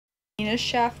Penis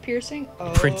shaft piercing?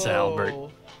 Oh. Prince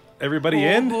Albert. Everybody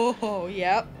in? Oh,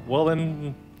 yep. Well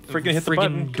then, freaking hit the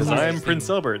button, because I'm Prince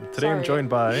Albert. Today I'm joined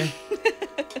by...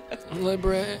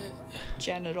 Libre.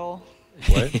 Genital.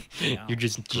 What? You're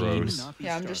just Gross. James.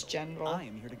 Yeah, I'm just genital.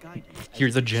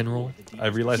 You're the general. I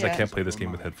realized I Yeah. can't play this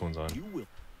game with headphones on. It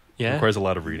Yeah. requires a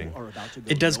lot of reading.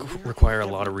 It does require a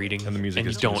lot of reading, And the music you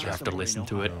is don't just- have to listen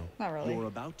to it. Not really.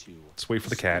 Let's wait for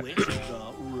the cat.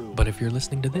 Do But if you're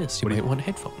listening to this, you might want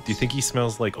headphones. you think he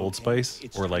smells like Old Spice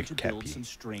or like cat pee?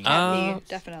 Cat pee,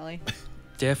 definitely.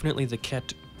 Definitely the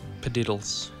cat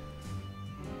padiddles.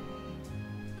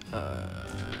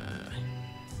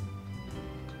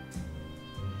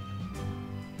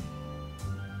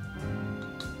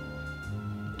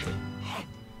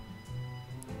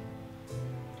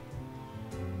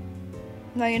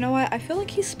 Now, you know what? I feel like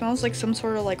he smells like some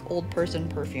sort of like old person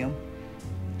perfume.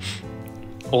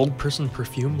 Old person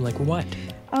perfume? Like what?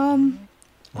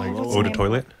 Like what's the eau de name?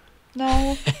 toilet?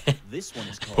 No. This one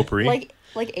is called Potpourri?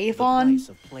 like Avon?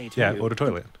 Yeah, eau de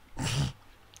toilet.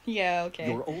 Yeah, okay.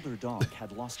 Your older dog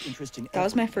had lost interest in That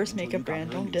was my everything first until makeup you got brand.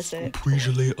 her Don't new diss it. sweet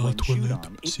Puis-je aller toy. à When chewed toilette,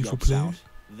 on, it s'il vous yelps plaît? out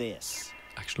this.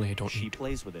 Actually, I don't She eat.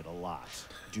 plays with it a lot.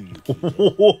 Do you keep it?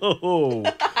 Whoa!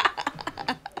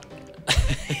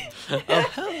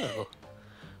 Oh,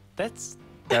 that's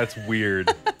That's weird.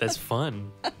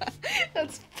 fun.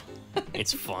 That's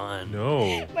It's fun.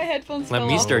 No. my headphones. Let fell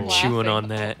me off start laughing. chewing on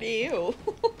that. Ew.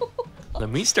 Let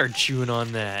me start chewing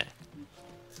on that.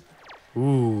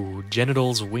 Ooh,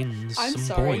 genitals wins I'm some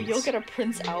sorry, points. you'll get a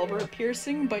Prince Albert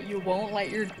piercing, but you won't let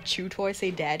your chew toy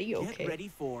say daddy? Get Okay. ready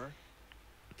for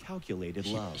calculated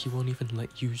love. He won't even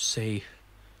let you say.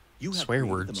 You have swear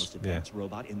created words. the most advanced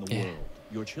robot in the Yeah. world.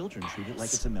 Your children treat it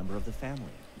like it's a member of the family.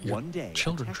 Your One day, a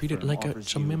children tech treat it firm like offers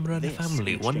it's a you member of the this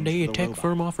family. in One exchange day, a for the tech robot.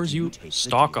 firm offers Do you take the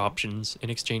stock deal? options in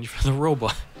exchange for the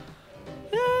robot.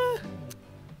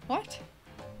 What?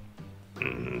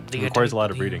 It requires a lot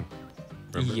of reading.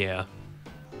 Remember? Yeah.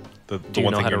 The you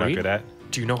one know thing how you're to not read? good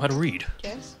at. Do you know how to read?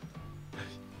 Yes?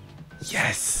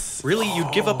 Yes! Really?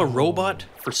 You'd give up a robot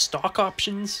for stock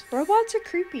options? Robots are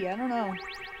creepy, I don't know.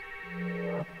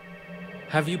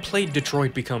 Have you played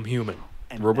Detroit Become Human?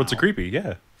 And Robots are now, creepy,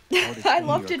 yeah. how to I tame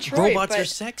love your Detroit, Robots but are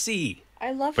sexy.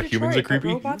 I love But Detroit, humans are but creepy?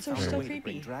 robots are found a still way to bring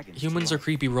creepy. dragons to Humans are life.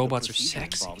 creepy, The robots are procedure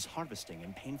sexy. involves harvesting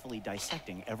and painfully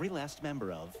dissecting every last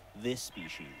member of this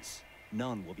species.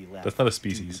 None will be left. That's not a Do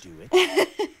you species. do it?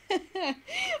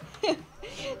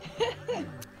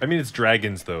 I mean, it's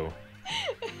dragons, though.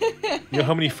 You know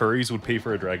how many furries would pay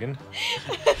for a dragon?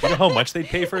 You know how much they'd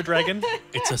pay for a dragon?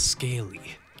 It's a scaly.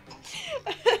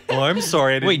 Oh, I'm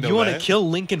sorry, I didn't Wait, know you want to that. kill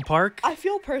Linkin Park? I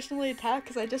feel personally attacked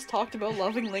because I just talked about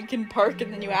loving Linkin Park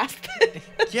and then you asked.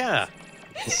 Yeah.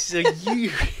 So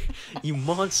you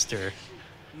monster.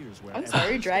 Here's where I'm everything sorry,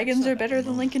 starts dragons up are at better the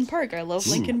than moment. Linkin Park. I love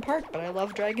Linkin Park, but I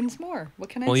love dragons more. What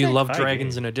can I Well, say? you love Hi,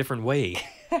 dragons game. in a different way.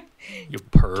 You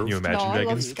perv. Can you No, imagine I love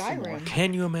dragons? Skyrim.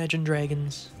 Can you imagine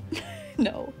dragons?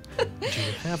 No. Do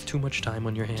you have too much time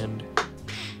on your hand?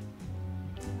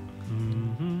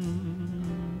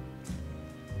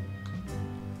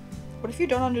 What if you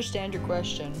don't understand your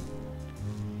question?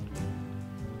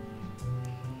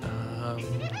 Um,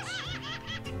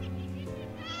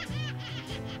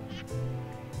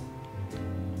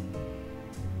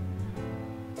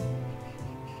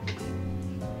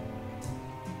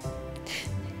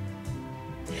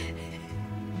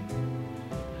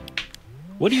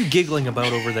 what are you giggling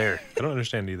about over there? I don't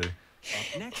understand either.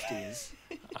 Up next is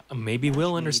Maybe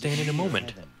we'll understand in a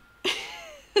moment.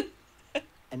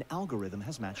 An algorithm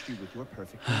has matched you with your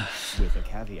perfect mate, with a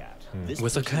caveat. This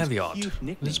With a person's caveat. cute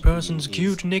nickname This for you person's is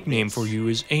cute nickname for you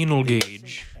is anal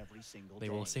gauge. every single They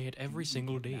will day. say it every Do you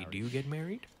single get day. married? Do you get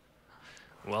married?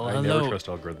 Well, I hello. never trust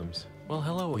algorithms. Well,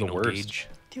 hello, The anal worst. gauge.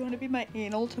 Do you want to be my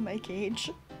anal to my cage?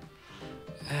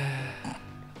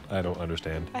 I don't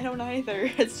understand. I don't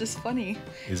either. It's just funny.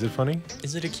 Is it funny?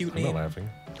 Is it a cute I'm not name? laughing.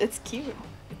 It's cute.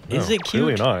 Is No, it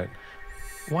Clearly cute? not.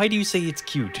 Why do you say it's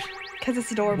cute? Because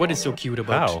it's adorable. What is so cute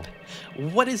about How?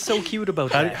 What is so cute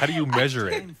about How, that? how do you measure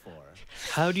it? Time for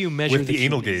How do you measure With the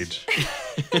anal cuteness?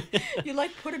 gauge. You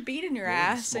like put a bead in your Roll a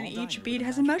ass and small each diamond bead with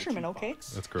has a magical measurement, okay?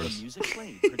 jukebox. That's gross. The music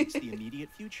played predicts the immediate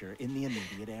future in the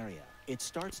immediate area. It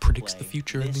starts to Predicts play the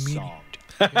future in the this immediate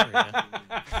song. area.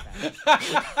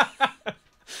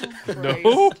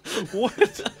 No?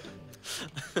 What?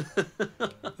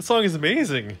 The song is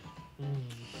amazing.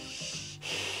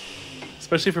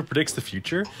 Especially if it predicts the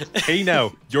future. Hey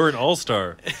now, you're an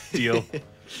all-star. Deal.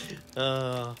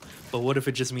 But what if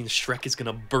it just means Shrek is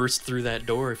gonna burst through that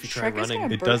door if you try Shrek is running?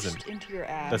 gonna It burst doesn't. into your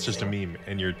ass. That's just a meme,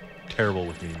 and you're terrible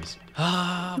with memes.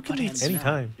 But it's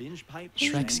Anytime.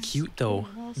 Shrek's cute though,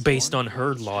 based on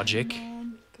her logic.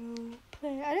 Go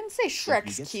play. I didn't say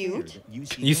Shrek's cute.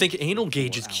 You think Anal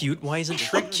Gauge is cute? Why isn't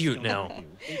Shrek cute now?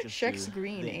 Shrek's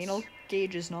green. Anal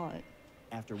Gauge is not.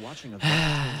 After watching a very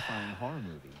terrifying horror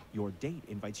movie, your date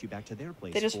invites you back to their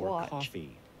place They just for watch.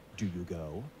 coffee. Do you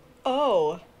go?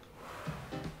 Oh.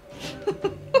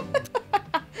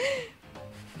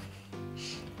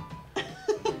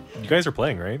 You guys are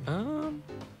playing, right?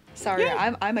 Sorry,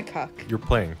 I'm a cuck. You're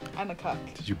playing. I'm a cuck.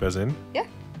 Did you buzz in? Yeah.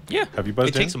 Yeah, Have you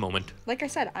buzzed it takes a in? moment. Like I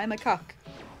said, I'm a cuck.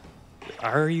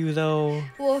 Are you though?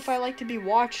 Well, if I like to be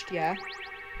watched, yeah.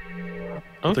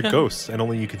 They're ghosts, and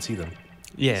only you can see them.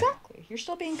 Yeah. Exactly. You're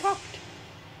still being cucked.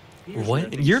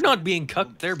 What? You're not being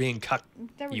cucked. They're being cucked.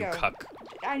 There we You go. cuck.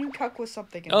 I knew cuck was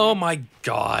something. In Oh there. my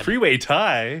god. Three-way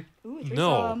tie? Ooh,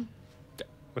 No.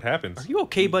 What happens? Are you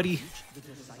okay, buddy?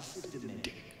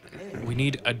 We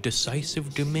need a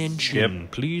decisive dimension.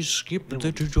 Skip. Please skip the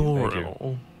Thank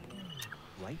tutorial.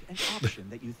 Write an option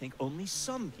that you think only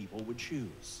some people would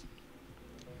choose.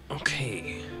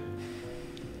 Okay.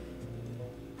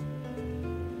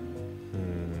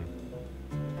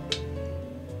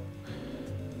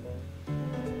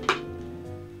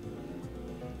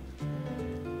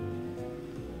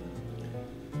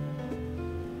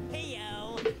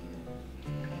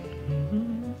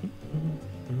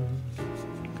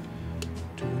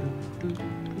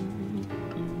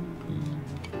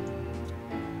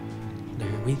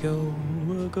 There we go.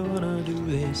 We're gonna do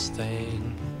this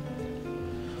thing.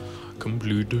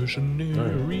 Complete the scenarios.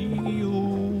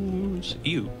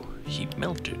 Ew, he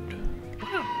melted.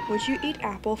 Would you eat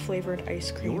apple flavored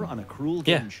ice cream? You're on a cruel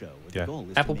Yeah. game show. Where Yeah. the goal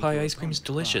is Apple to make pie your ice cream's opponent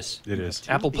cry. delicious. It is.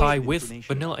 Apple Two pie bits of with information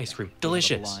vanilla to ice cream. know. You have a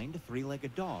Delicious. blind,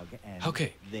 three-legged dog and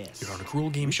Okay, this. you're on a cruel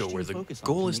game Which show do where you the focus on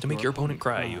goal is to make your opponent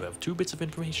cry. cry? You have 2 bits of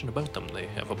information about them. They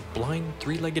have a blind,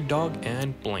 3-legged dog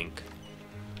and blank.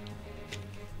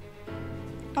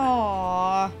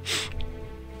 Aww.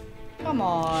 Come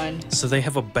on. So they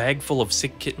have a bag full of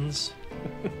sick kittens?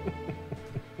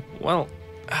 Well,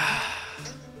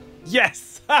 Yes!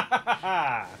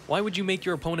 why would you make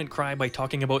your opponent cry by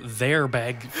talking about their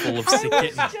bag full of I sick was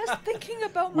kittens? just thinking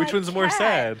about my Which one's more cat.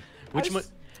 sad? Which I one?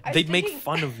 was- I was They'd make thinking-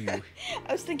 fun of you.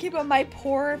 I was thinking about my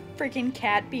poor freaking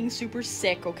cat being super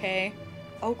sick, okay?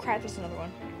 Oh crap, there's another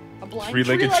one. A blind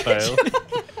Three-legged child. child.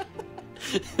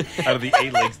 Out of the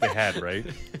 8 legs they had, right?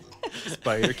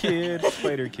 Spider kid,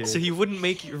 spider kid. So you wouldn't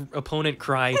make your opponent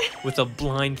cry with a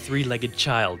blind 3-legged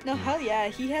child. No, hell yeah,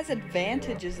 he has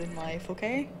advantages in life,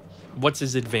 okay? What's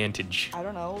his advantage? I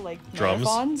don't know, like Drums?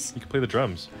 marathons? You can play the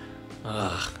drums.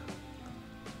 Ugh.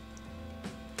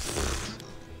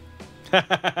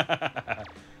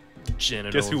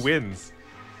 Genitals. Guess who wins?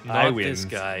 Not I this wins.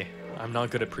 guy. I'm not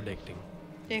good at predicting.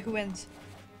 Yeah, who wins?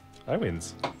 I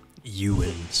wins. You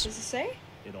wins. Does it say?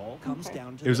 It all comes Okay.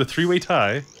 down to It was a this. 3-way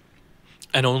tie.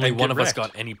 And only And one get of us wrecked.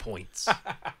 got any points. No,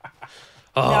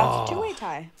 Oh. it's a two-way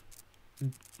tie.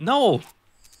 No,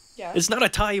 Yeah. it's not a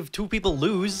tie if 2 people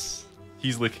lose.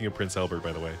 He's licking a Prince Albert,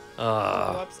 by the way.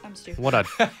 Oh, whoops, I'm stupid. What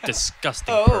a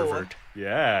disgusting Oh. pervert.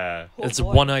 Yeah. Oh, It's a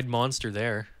boy. one-eyed monster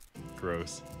there.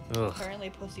 Gross. Ugh. Apparently,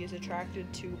 pussy is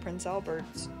attracted to Prince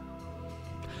Albert's.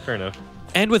 Fair enough.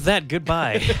 And with that,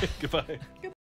 goodbye. Goodbye.